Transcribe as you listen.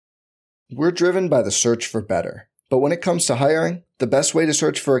We're driven by the search for better. But when it comes to hiring, the best way to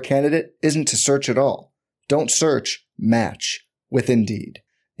search for a candidate isn't to search at all. Don't search, match with Indeed.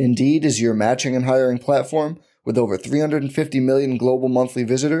 Indeed is your matching and hiring platform with over 350 million global monthly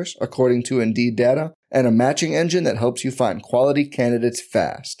visitors, according to Indeed data, and a matching engine that helps you find quality candidates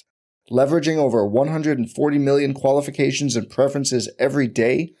fast. Leveraging over 140 million qualifications and preferences every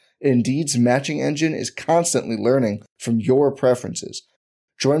day, Indeed's matching engine is constantly learning from your preferences.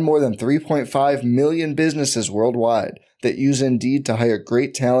 Join more than 3.5 million businesses worldwide that use Indeed to hire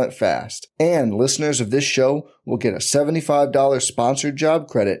great talent fast. And listeners of this show will get a $75 sponsored job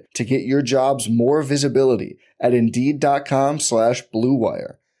credit to get your jobs more visibility at Indeed.com/Blue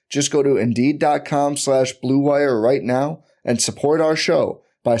Wire. Just go to Indeed.com/Blue Wire right now and support our show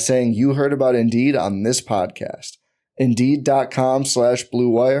by saying you heard about Indeed on this podcast. Indeed.com/Blue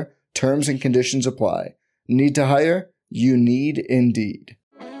Wire. Terms and conditions apply. Need to hire? You need Indeed.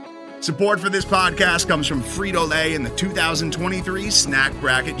 Support for this podcast comes from Frito-Lay and the 2023 Snack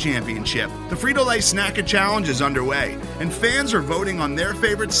Bracket Championship. The Frito-Lay Snack Challenge is underway, and fans are voting on their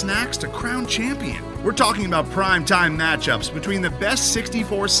favorite snacks to crown champion. We're talking about prime-time matchups between the best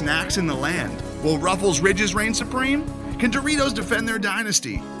 64 snacks in the land. Will Ruffles Ridges reign supreme? Can Doritos defend their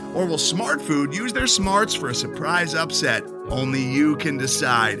dynasty? Or will Smart Food use their smarts for a surprise upset? Only you can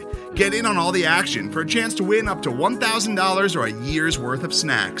decide. Get in on all the action for a chance to win up to $1,000 or a year's worth of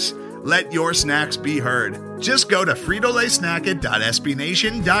snacks. Let your snacks be heard. Just go to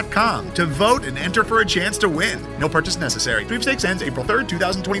fritolaysnacket.sbnation.com to vote and enter for a chance to win. No purchase necessary. Sweepstakes ends April 3rd,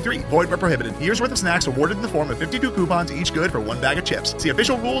 2023. Void where prohibited. Year's worth of snacks awarded in the form of 52 coupons, each good for one bag of chips. See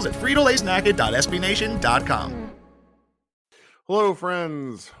official rules at fritolaysnacket.sbnation.com. Hello,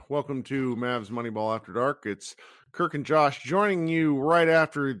 friends. Welcome to Mavs Moneyball After Dark. It's Kirk and Josh joining you right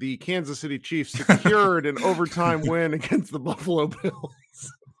after the Kansas City Chiefs secured an overtime win against the Buffalo Bills.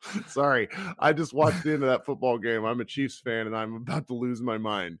 Sorry, I just watched the end of that football game. I'm a Chiefs fan, and I'm about to lose my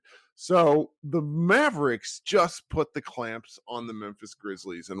mind. So the Mavericks just put the clamps on the Memphis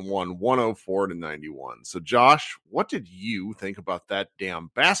Grizzlies and won 104-91. So, Josh, what did you think about that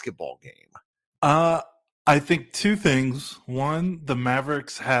damn basketball game? I think two things. One, the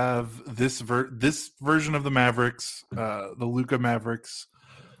Mavericks have this version of the Mavericks, the Luka Mavericks,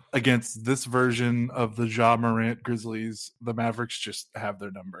 against this version of the Ja Morant Grizzlies. The Mavericks just have their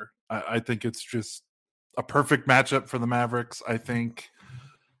number. I think it's just a perfect matchup for the Mavericks. I think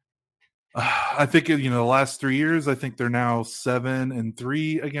the last 3 years, I think they're now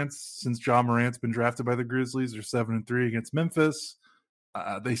 7-3 against, since Ja Morant's been drafted by the Grizzlies. They're 7-3 against Memphis.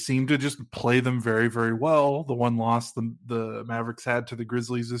 They seem to just play them very, very well. The one loss the Mavericks had to the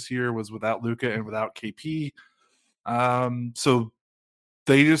Grizzlies this year was without Luka and without KP. So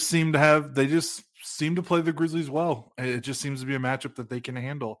they just seem to play the Grizzlies well. It just seems to be a matchup that they can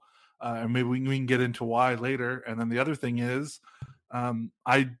handle. And maybe we can get into why later. And then the other thing is,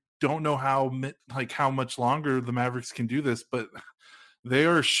 I don't know how much longer the Mavericks can do this, but they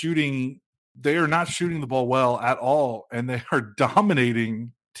are not shooting the ball well at all, and they are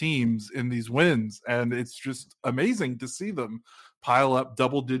dominating teams in these wins. And it's just amazing to see them pile up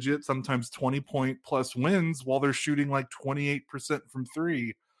double digit, sometimes 20-point plus wins while they're shooting like 28% from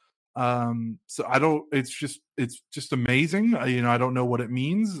three. So it's just amazing. I don't know what it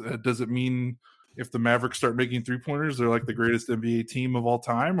means. Does it mean if the Mavericks start making 3-pointers, they're like the greatest NBA team of all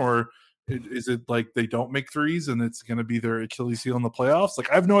time? Or is it like they don't make threes and it's going to be their Achilles heel in the playoffs?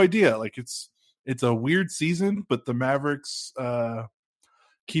 Like, I have no idea. Like, it's a weird season, but the Mavericks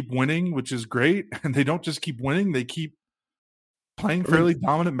keep winning, which is great. And they don't just keep winning, they keep playing fairly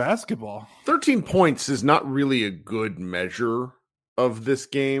dominant basketball. 13 points is not really a good measure of this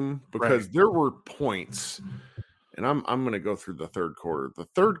game because there were points, and I'm going to go through the third quarter. The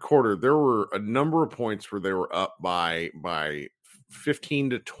third quarter, there were a number of points where they were up by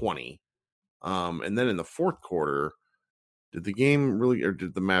 15-20. And then in the fourth quarter, did the game really, or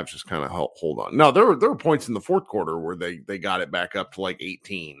did the Mavs just kind of hold on? No, there were points in the fourth quarter where they got it back up to like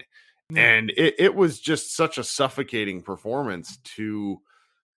 18. And it was just such a suffocating performance to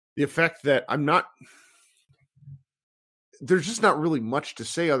the effect that there's just not really much to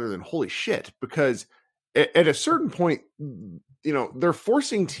say other than holy shit, because at a certain point, they're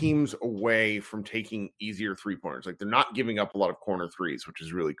forcing teams away from taking easier 3-pointers. Like, they're not giving up a lot of corner threes, which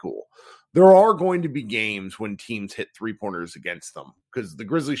is really cool. There are going to be games when teams hit 3-pointers against them because the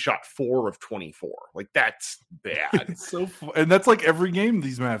Grizzlies shot 4 of 24. Like, that's bad. It's so fun. And that's like every game,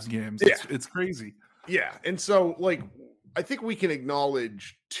 these Mavs games. It's crazy. Yeah. And so, like, I think we can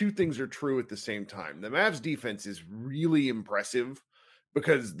acknowledge two things are true at the same time. The Mavs defense is really impressive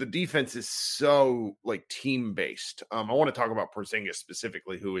because the defense is so like team based. I want to talk about Porzingis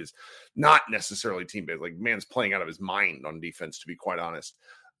specifically, who is not necessarily team based. Like, man's playing out of his mind on defense, to be quite honest.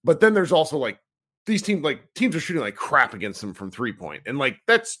 But then there's also like these teams are shooting like crap against them from 3-point, and like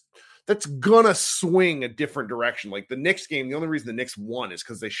that's gonna swing a different direction. Like the Knicks game, the only reason the Knicks won is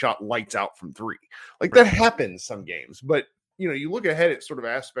because they shot lights out from 3. Like that happens some games, but you look ahead at sort of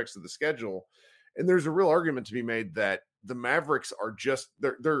aspects of the schedule, and there's a real argument to be made that the Mavericks are just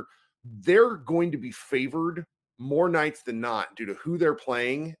they're going to be favored more nights than not due to who they're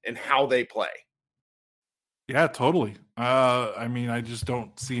playing and how they play. Yeah, totally. I mean, I just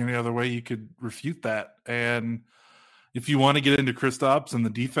don't see any other way you could refute that. And if you want to get into Kristaps and the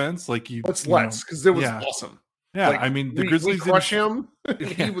defense, like let's because it was awesome. Yeah, like, I mean, the Grizzlies crush him.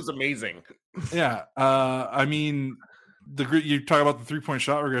 He was amazing. Yeah, I mean, you talk about the 3-point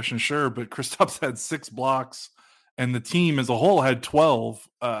shot regression, sure, but Kristaps had 6 blocks, and the team as a whole had 12.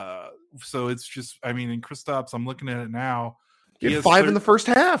 So it's just, I mean, in Kristaps, I'm looking at it now. He had 5 in the first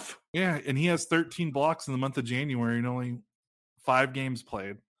half. Yeah, and he has 13 blocks in the month of January and only 5 games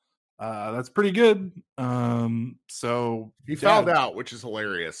played. That's pretty good. So he fouled out, which is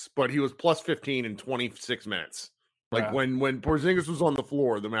hilarious, but he was plus 15 in 26 minutes. Like when Porzingis was on the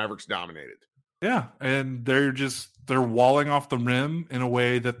floor, the Mavericks dominated. Yeah, and they're walling off the rim in a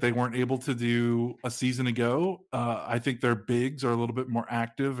way that they weren't able to do a season ago. I think their bigs are a little bit more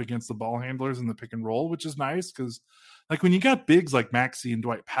active against the ball handlers in the pick and roll, which is nice because, like, when you got bigs like Maxey and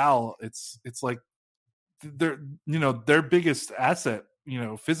Dwight Powell, it's like their biggest asset,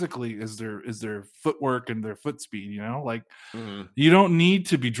 physically is their footwork and their foot speed. You don't need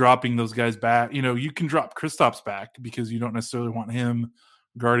to be dropping those guys back. You can drop Kristaps back because you don't necessarily want him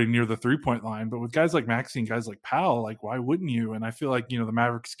guarding near the 3-point line, but with guys like Maxey and guys like Powell, like, why wouldn't you? And I feel like, the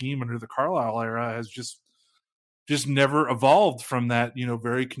Maverick scheme under the Carlisle era has just never evolved from that,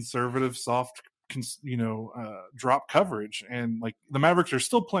 very conservative, soft, drop coverage. And like the Mavericks are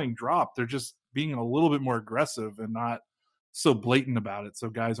still playing drop. They're just being a little bit more aggressive and not so blatant about it. So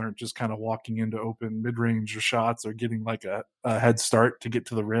guys aren't just kind of walking into open mid-range shots or getting like a head start to get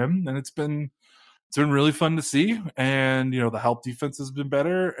to the rim. And it's been really fun to see. And, the help defense has been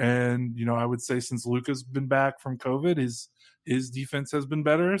better. And, I would say since Luka's been back from COVID, his defense has been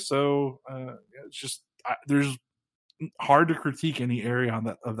better. So it's just, there's hard to critique any area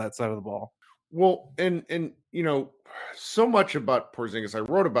of that side of the ball. Well, and so much about Porzingis. I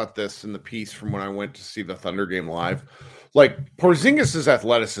wrote about this in the piece from when I went to see the Thunder game live. Like, Porzingis's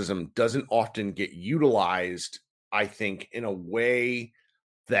athleticism doesn't often get utilized, I think, in a way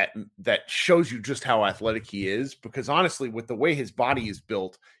that shows you just how athletic he is, because honestly, with the way his body is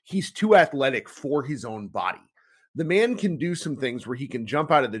built, he's too athletic for his own body. The man can do some things where he can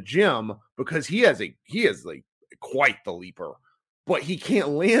jump out of the gym because he is like quite the leaper, but he can't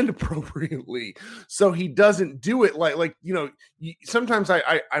land appropriately. So he doesn't do it sometimes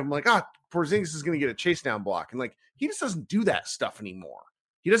I'm like, Porzingis is going to get a chase down block. And like, he just doesn't do that stuff anymore.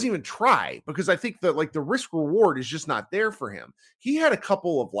 He doesn't even try because I think that like the risk reward is just not there for him. He had a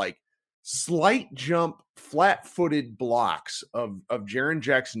couple of like slight jump, flat-footed blocks of Jaren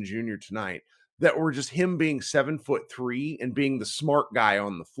Jackson Jr. tonight that were just him being 7'3" and being the smart guy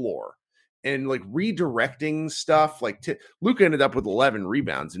on the floor and like redirecting stuff. Like Luka ended up with 11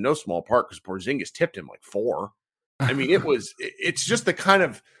 rebounds in no small part because Porzingis tipped him like 4. I mean, it's just the kind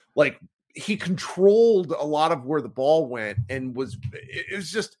of like, he controlled a lot of where the ball went and it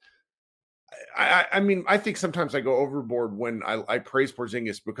was just, I mean, I think sometimes I go overboard when I praise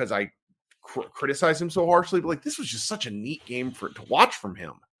Porzingis because I criticize him so harshly, but like, this was just such a neat game to watch from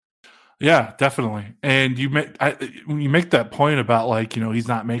him. Yeah, definitely. And when you make that point about like, he's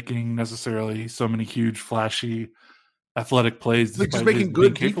not making necessarily so many huge, flashy, athletic plays, like just making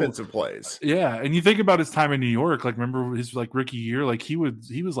good defensive plays. Yeah, and you think about his time in New York. Like, remember his like rookie year? Like he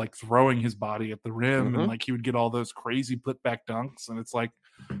was like throwing his body at the rim, and like he would get all those crazy putback dunks, and it's like,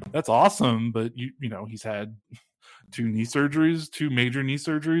 that's awesome. But he's had 2 major knee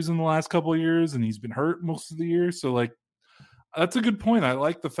surgeries in the last couple of years, and he's been hurt most of the year. So like, that's a good point. I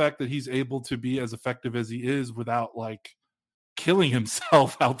like the fact that he's able to be as effective as he is without like killing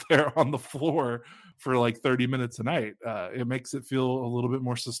himself out there on the floor for like 30 minutes a night. It makes it feel a little bit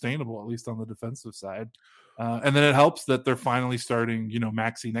more sustainable, at least on the defensive side. And then it helps that they're finally starting,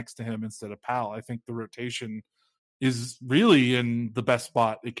 Maxey next to him instead of Powell. I think the rotation is really in the best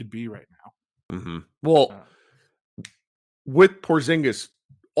spot it could be right now. Mm-hmm. Well, with Porzingis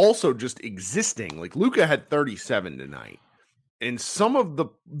also just existing, like Luka had 37 tonight, and some of the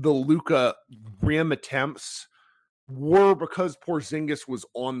Luka rim attempts were because Porzingis was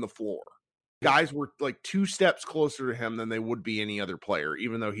on the floor. guys were like 2 steps closer to him than they would be any other player,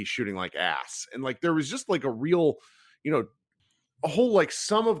 even though he's shooting like ass. And like there was just like a real, a whole like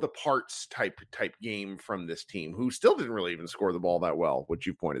sum of the parts type game from this team, who still didn't really even score the ball that well, which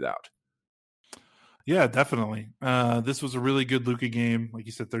you pointed out. Yeah, definitely. This was a really good Luka game. Like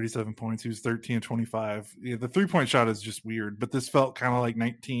you said, 37 points. He was 13 and 25. Yeah, the 3-point shot is just weird, but this felt kind of like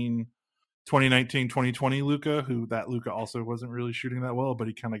 2019, 2020 Luka, Luka also wasn't really shooting that well, but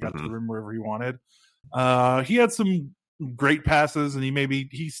he kind of got to the rim wherever he wanted. He had some great passes, and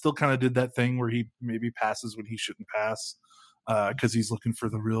he still kind of did that thing where he maybe passes when he shouldn't pass because he's looking for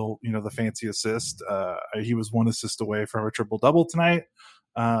the real, the fancy assist. He was 1 assist away from a triple-double tonight.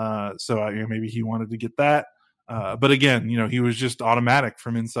 So maybe he wanted to get that. But again, he was just automatic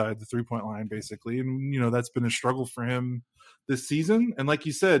from inside the 3-point line, basically. And, that's been a struggle for him this season. And like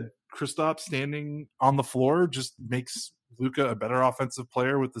you said, Kristaps standing on the floor just makes Luka a better offensive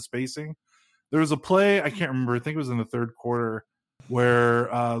player with the spacing. There was a play, I can't remember, I think it was in the third quarter, where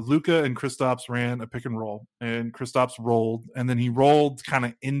Luka and Kristaps ran a pick and roll, and Kristaps rolled, and then he rolled kind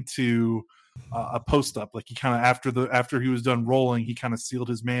of into a post up. Like he kind of after he was done rolling, he kind of sealed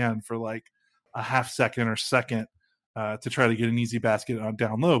his man for like a half second or second to try to get an easy basket on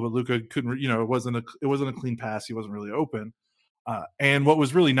down low. But Luka couldn't. It wasn't a clean pass. He wasn't really open. And what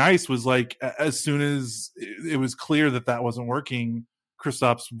was really nice was like as soon as it was clear that wasn't working,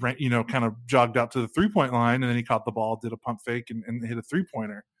 Kristaps kind of jogged out to the 3-point line, and then he caught the ball, did a pump fake, and hit a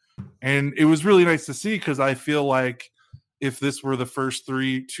 3-pointer. And it was really nice to see, because I feel like if this were the first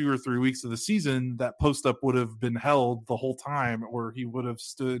 2 or 3 weeks of the season, that post up would have been held the whole time, or he would have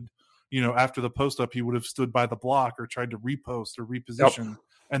stood, after the post up, he would have stood by the block or tried to repost or reposition,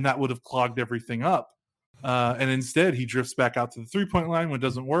 and that would have clogged everything up. And instead he drifts back out to the 3-point line when it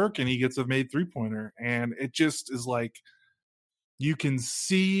doesn't work, and he gets a made 3-pointer. And it just is like, you can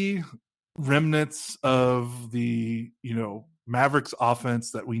see remnants of the, Mavericks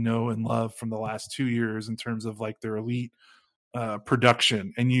offense that we know and love from the last 2 years in terms of like their elite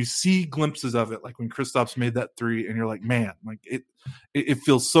production. And you see glimpses of it, like when Kristaps made that 3, and you're like, man, like it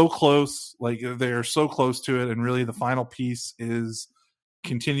feels so close. Like they're so close to it. And really the final piece is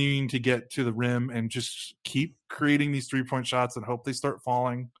continuing to get to the rim and just keep creating these 3-point shots and hope they start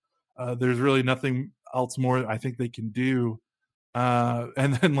falling. There's really nothing else more I think they can do.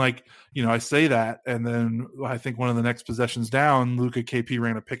 And then I say that, and then I think one of the next possessions down, Luka KP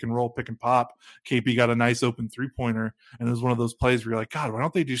ran a pick and roll, pick and pop. KP got a nice open 3-pointer, and it was one of those plays where you're like, God, why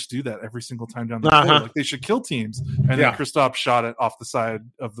don't they just do that every single time down the court? Like they should kill teams. And then Kristaps shot it off the side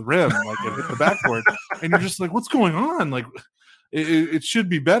of the rim, like it hit the backboard, and you're just like, what's going on? Like it should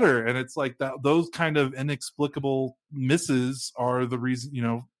be better. And it's like that, those kind of inexplicable misses are the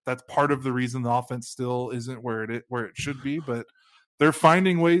reason, that's part of the reason the offense still isn't where it should be, but they're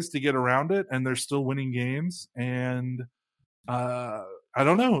finding ways to get around it, and they're still winning games. And I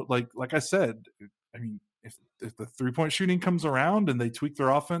don't know, like I said, I mean, if the 3-point shooting comes around and they tweak their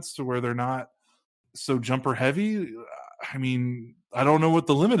offense to where they're not so jumper heavy, I mean, I don't know what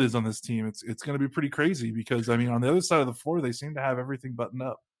the limit is on this team. It's going to be pretty crazy, because I mean, on the other side of the floor, they seem to have everything buttoned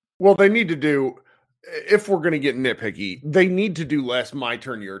up. Well, they need to do, if we're going to get nitpicky, they need to do less my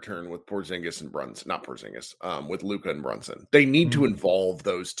turn, your turn with Porzingis and Brunson, not Porzingis, with Luka and Brunson. They need to involve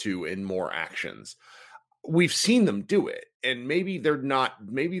those two in more actions. We've seen them do it, and maybe they're not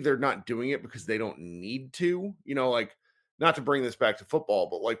doing it because they don't need to, not to bring this back to football,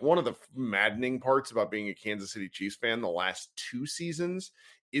 but like one of the maddening parts about being a Kansas City Chiefs fan the last 2 seasons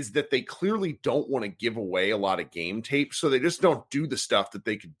is that they clearly don't want to give away a lot of game tape. So they just don't do the stuff that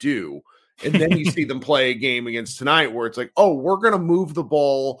they could do. And then you see them play a game against tonight where it's like, oh, we're going to move the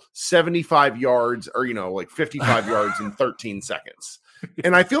ball 75 yards or, 55 yards in 13 seconds.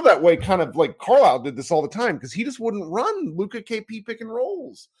 And I feel that way kind of like Carlisle did this all the time, because he just wouldn't run Luka KP pick and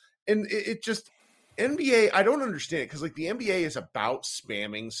rolls. And it just, NBA, I don't understand it, because like the NBA is about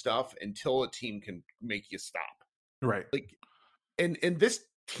spamming stuff until a team can make you stop. Right. Like, and this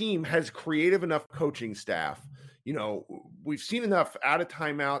team has creative enough coaching staff. We've seen enough out of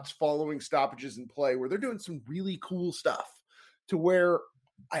timeouts following stoppages in play where they're doing some really cool stuff to where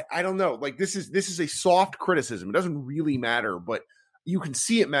I don't know, like this is a soft criticism. It doesn't really matter, but you can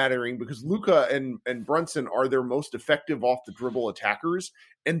see it mattering because Luka and Brunson are their most effective off the dribble attackers,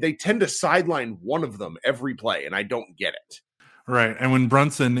 and they tend to sideline one of them every play, and I don't get it. Right. And when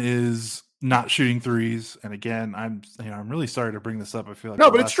Brunson is not shooting threes, and again, I'm really sorry to bring this up. I feel like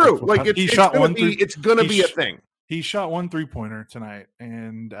no, but it's true. Like it's gonna be a thing. He shot 1 3-pointer tonight,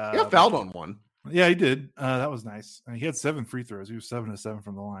 and fouled on one. Yeah, he did. That was nice. He had 7 free throws. He was 7 of 7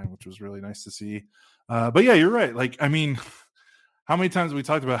 from the line, which was really nice to see. But yeah, you're right. Like, I mean, how many times we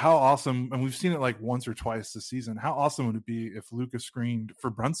talked about how awesome, and we've seen it like once or twice this season, how awesome would it be if Luka screened for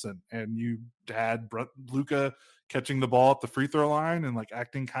Brunson and you had Luka catching the ball at the free throw line and like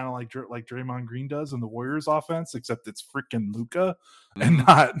acting kind of like Draymond Green does in the Warriors offense, except it's freaking Luka and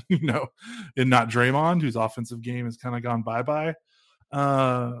not, and not Draymond, whose offensive game has kind of gone bye-bye.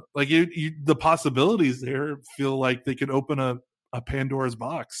 The possibilities there feel like they could open a Pandora's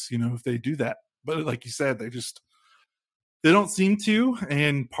box, if they do that. But like you said, they don't seem to,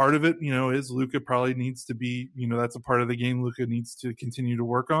 and part of it, is Luka probably needs to be, that's a part of the game Luka needs to continue to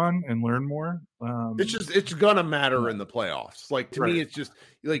work on and learn more. It's gonna matter in the playoffs. Like to me, it's just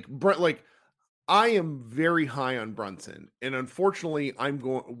like I am very high on Brunson, and unfortunately,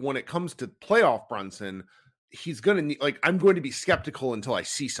 when it comes to playoff Brunson, he's going to need, I'm going to be skeptical until I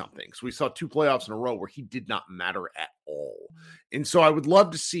see something. So we saw 2 playoffs in a row where he did not matter at all. And so I would love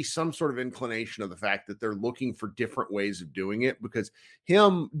to see some sort of inclination of the fact that they're looking for different ways of doing it, because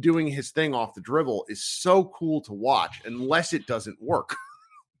him doing his thing off the dribble is so cool to watch unless it doesn't work.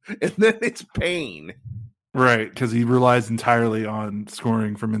 And then it's pain. Right, because he relies entirely on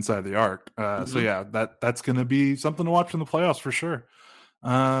scoring from inside the arc. So yeah, that's going to be something to watch in the playoffs for sure.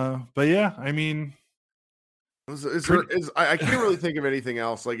 But yeah, I mean, I can't really think of anything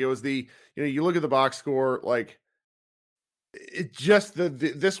else. Like it was you look at the box score, like it just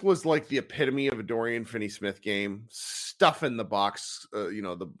this was like the epitome of a Dorian Finney-Smith game. Stuff in the box,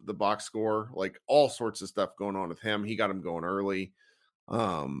 the box score, like all sorts of stuff going on with him. He got him going early.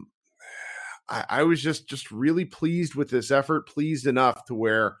 I was just really pleased with this effort, pleased enough to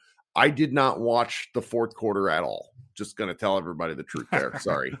where I did not watch the fourth quarter at all. Just going to tell everybody the truth there.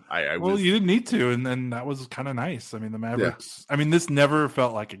 Sorry. Well, you didn't need to, and then that was kind of nice. I mean, the Mavericks, I mean, this never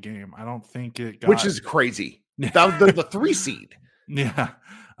felt like a game. I don't think it got... Which is crazy. That was the 3 seed. Yeah.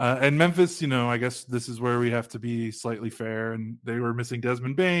 And Memphis, I guess this is where we have to be slightly fair, and they were missing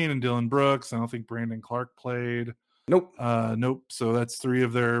Desmond Bane and Dylan Brooks. I don't think Brandon Clark played. Nope. Nope. So that's 3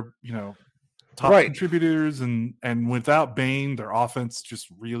 of their, top contributors, and without Bane, their offense just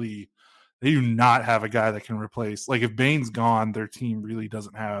really... They do not have a guy that can replace. Like if Bane's gone, their team really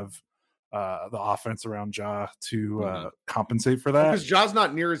doesn't have the offense around Ja to compensate for that. Because Ja's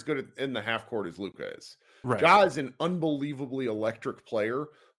not near as good in the half court as Luka is. Right. Ja is an unbelievably electric player,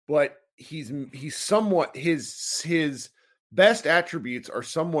 but he's somewhat his best attributes are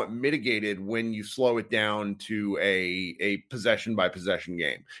somewhat mitigated when you slow it down to a possession by possession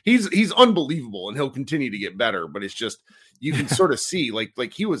game. He's unbelievable, and he'll continue to get better. But it's just you can sort of see like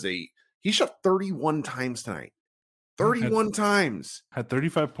he shot 31 times tonight. 31 times. Had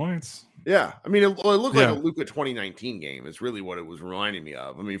 35 points. Yeah. I mean, it looked like a Luka 2019 game is really what it was reminding me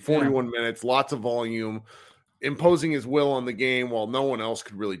of. I mean, 41 minutes, lots of volume, imposing his will on the game while no one else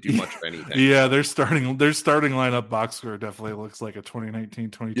could really do much of anything. Yeah, their starting lineup box score definitely looks like a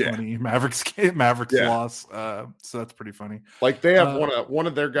 2019-2020 Mavericks loss. So that's pretty funny. Like they have one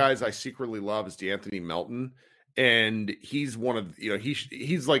of their guys I secretly love is DeAnthony Melton. And he's one of,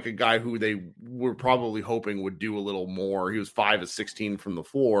 he's like a guy who they were probably hoping would do a little more. He was 5 of 16 from the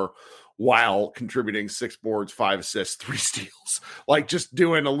floor while contributing 6 boards, 5 assists, 3 steals, like just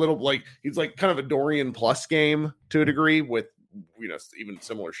doing a little, like he's like kind of a Dorian plus game to a degree with, even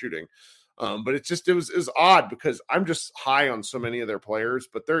similar shooting. But it was odd because I'm just high on so many of their players,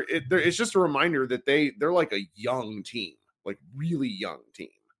 but it's just a reminder that they're like a young team, like really young team.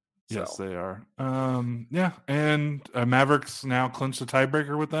 Yes, they are. And Mavericks now clinch the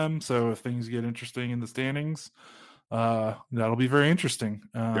tiebreaker with them. So if things get interesting in the standings, that'll be very interesting.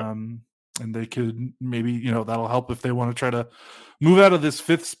 And they could maybe, that'll help if they want to try to move out of this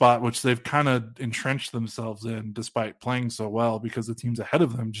 5th spot, which they've kind of entrenched themselves in despite playing so well, because the teams ahead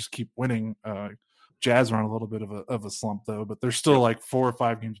of them just keep winning. Jazz are on a little bit of a slump though, but they're still like 4 or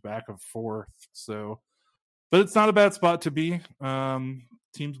 5 games back of 4th. So, but it's not a bad spot to be.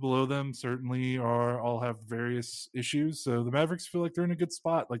 Teams below them certainly all have various issues. So the Mavericks feel like they're in a good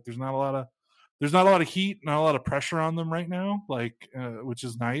spot. Like there's not a lot of heat, not a lot of pressure on them right now, which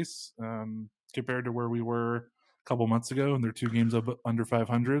is nice compared to where we were a couple months ago, and they're 2 games up under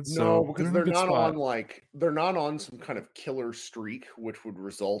 500. No, because they're not on some kind of killer streak, which would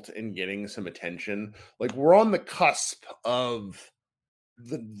result in getting some attention. Like we're on the cusp of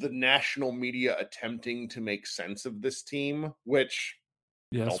the national media attempting to make sense of this team, which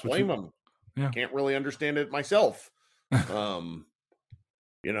don't blame them. Yeah. Can't really understand it myself. Here's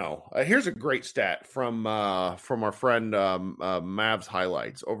a great stat from our friend Mavs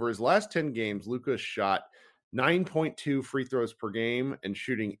Highlights. Over his last 10 games, Luka shot 9.2 free throws per game and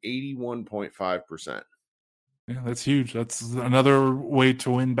shooting 81.5%. Yeah, that's huge. That's another way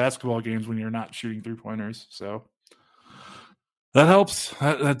to win basketball games when you're not shooting 3-pointers. So That helps.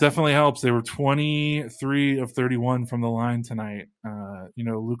 That definitely helps. They were 23 of 31 from the line tonight.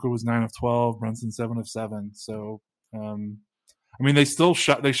 Luka was 9 of 12, Brunson 7 of 7. So, they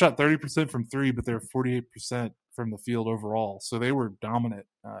shot 30% from three, but they're 48% from the field overall. So they were dominant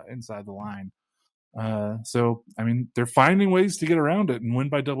inside the line. They're finding ways to get around it and win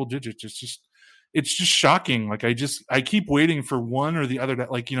by double digits. It's just shocking. Like I keep waiting for one or the other.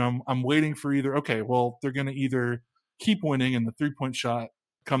 I'm waiting for either. Okay, well, they're going to either keep winning and the 3-point shot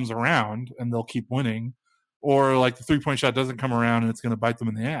comes around and they'll keep winning, or like the 3-point shot doesn't come around and it's going to bite them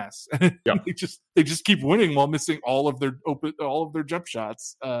in the ass. Yeah. they just keep winning while missing all of their jump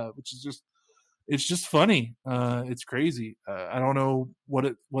shots, which is it's just funny. It's crazy. I don't know what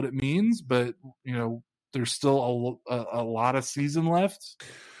it means, but there's still a lot of season left.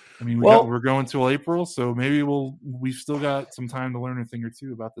 We're going till April, so maybe we've still got some time to learn a thing or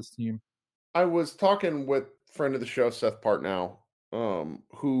two about this team. I was talking with friend of the show, Seth Partnow,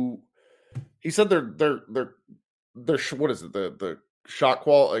 who he said they're what is it, the shot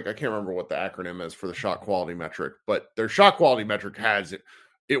quality, like I can't remember what the acronym is for the shot quality metric, but their shot quality metric has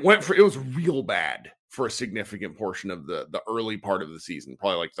it was real bad for a significant portion of the early part of the season,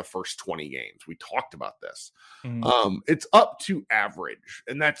 probably like the first 20 games. We talked about this. Mm-hmm. It's up to average,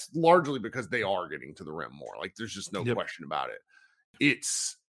 and that's largely because they are getting to the rim more. Like there's just no question about it.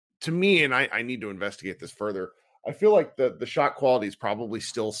 It's, to me, and I need to investigate this further, I feel like the shot quality is probably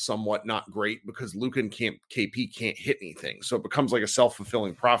still somewhat not great because Luka and KP can't hit anything. So it becomes like a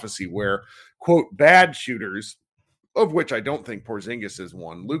self-fulfilling prophecy where, quote, bad shooters, of which I don't think Porzingis is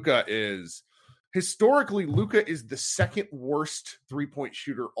one. Luka is the second worst 3-point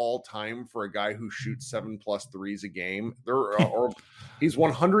shooter all time for a guy who shoots 7+ threes a game. He's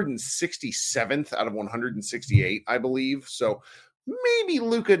 167th out of 168, I believe. So maybe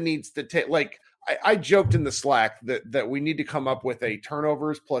Luka needs to take, like, I joked in the Slack that we need to come up with a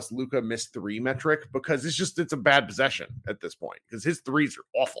turnovers plus Luka missed 3 metric, because it's a bad possession at this point because his threes are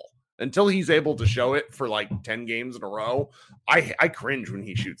awful. Until he's able to show it for like 10 games in a row, I cringe when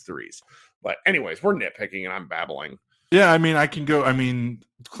he shoots threes. But anyways, we're nitpicking and I'm babbling. Yeah,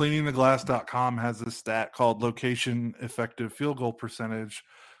 cleaningtheglass.com has this stat called location effective field goal percentage,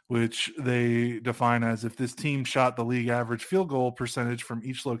 which they define as if this team shot the league average field goal percentage from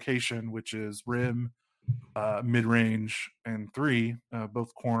each location, which is rim, mid-range, and 3,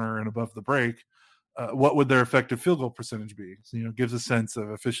 both corner and above the break, what would their effective field goal percentage be? So, it gives a sense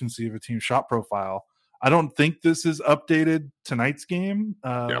of efficiency of a team's shot profile. I don't think this is updated tonight's game.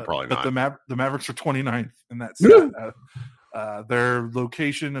 Probably not. But the Mavericks are 29th in that stat. Their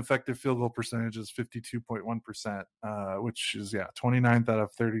location effective field goal percentage is 52.1%, which is 29th out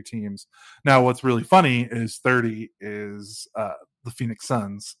of 30 teams. Now, what's really funny is 30 is the Phoenix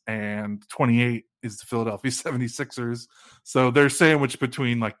Suns and 28 is the Philadelphia 76ers. So they're sandwiched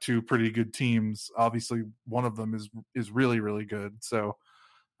between like two pretty good teams. Obviously, one of them is really, really good. So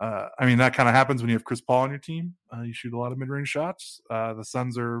that kind of happens when you have Chris Paul on your team. You shoot a lot of mid-range shots. The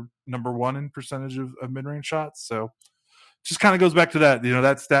Suns are number 1 in percentage of mid-range shots. So just kind of goes back to that,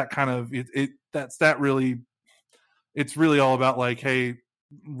 that stat kind of that stat really, it's really all about like, hey,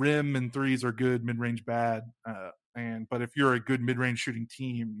 rim and threes are good, mid-range bad. But if you're a good mid-range shooting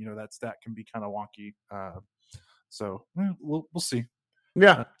team, that stat can be kind of wonky. We'll see.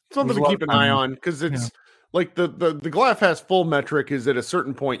 Yeah. Something to keep an eye on, because it's like the Glass has full metric is at a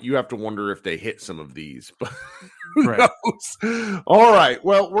certain point you have to wonder if they hit some of these, but who knows? All right.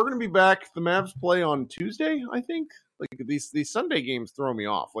 Well, we're going to be back. The Mavs play on Tuesday, I think. Like these Sunday games throw me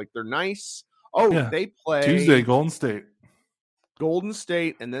off. Like they're nice. They play Tuesday, Golden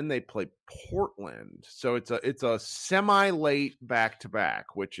State, and then they play Portland. So it's a semi-late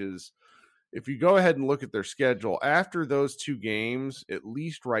back-to-back, which is, if you go ahead and look at their schedule, after those 2 games, at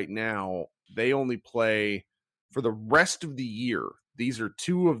least right now, they only play for the rest of the year. These are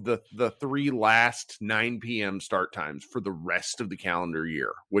 2 of the 3 last 9 p.m. start times for the rest of the calendar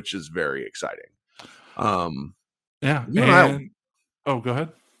year, which is very exciting. Yeah. Go ahead.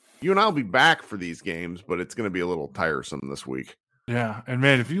 You and I'll be back for these games, but it's going to be a little tiresome this week. Yeah. And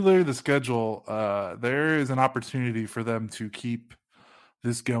man, if you look at the schedule, there is an opportunity for them to keep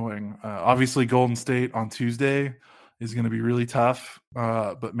this going. Obviously, Golden State on Tuesday is going to be really tough.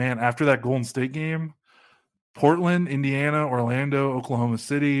 But man, after that Golden State game, Portland, Indiana, Orlando, Oklahoma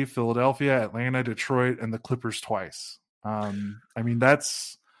City, Philadelphia, Atlanta, Detroit, and the Clippers twice.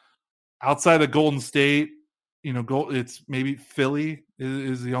 That's outside of Golden State. It's maybe Philly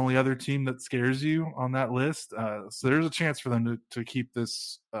is the only other team that scares you on that list. So there's a chance for them to keep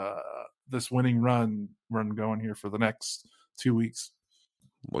this winning run going here for the next 2 weeks.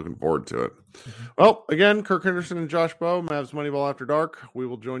 Looking forward to it. Well, again, Kirk Henderson and Josh Bowe, Mavs Moneyball After Dark. We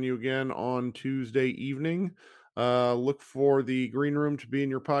will join you again on Tuesday evening. Look for the green room to be in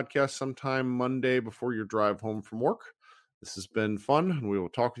your podcast sometime Monday before your drive home from work. This has been fun, and we will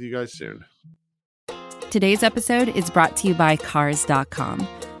talk with you guys soon. Today's episode is brought to you by Cars.com.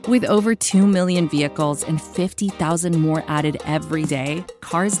 With over 2 million vehicles and 50,000 more added every day,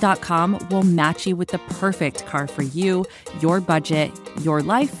 Cars.com will match you with the perfect car for you, your budget, your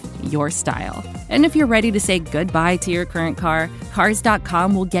life, your style. And if you're ready to say goodbye to your current car,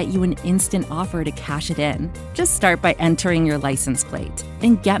 Cars.com will get you an instant offer to cash it in. Just start by entering your license plate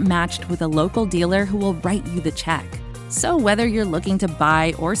and get matched with a local dealer who will write you the check. So whether you're looking to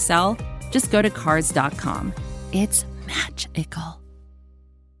buy or sell, just go to Cars.com. It's magical.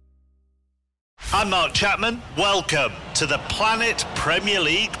 I'm Mark Chapman. Welcome to the Planet Premier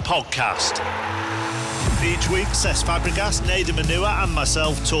League podcast. Each week, Cesc Fabregas, Nader Manua and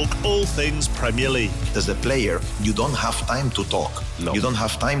myself talk all things Premier League. As a player, you don't have time to talk. No. You don't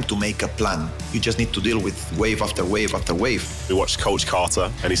have time to make a plan. You just need to deal with wave after wave after wave. We watched Coach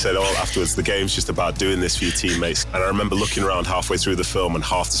Carter and he said, afterwards, the game's just about doing this for your teammates. And I remember looking around halfway through the film and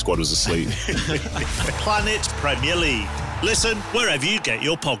half the squad was asleep. Planet Premier League. Listen wherever you get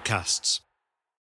your podcasts.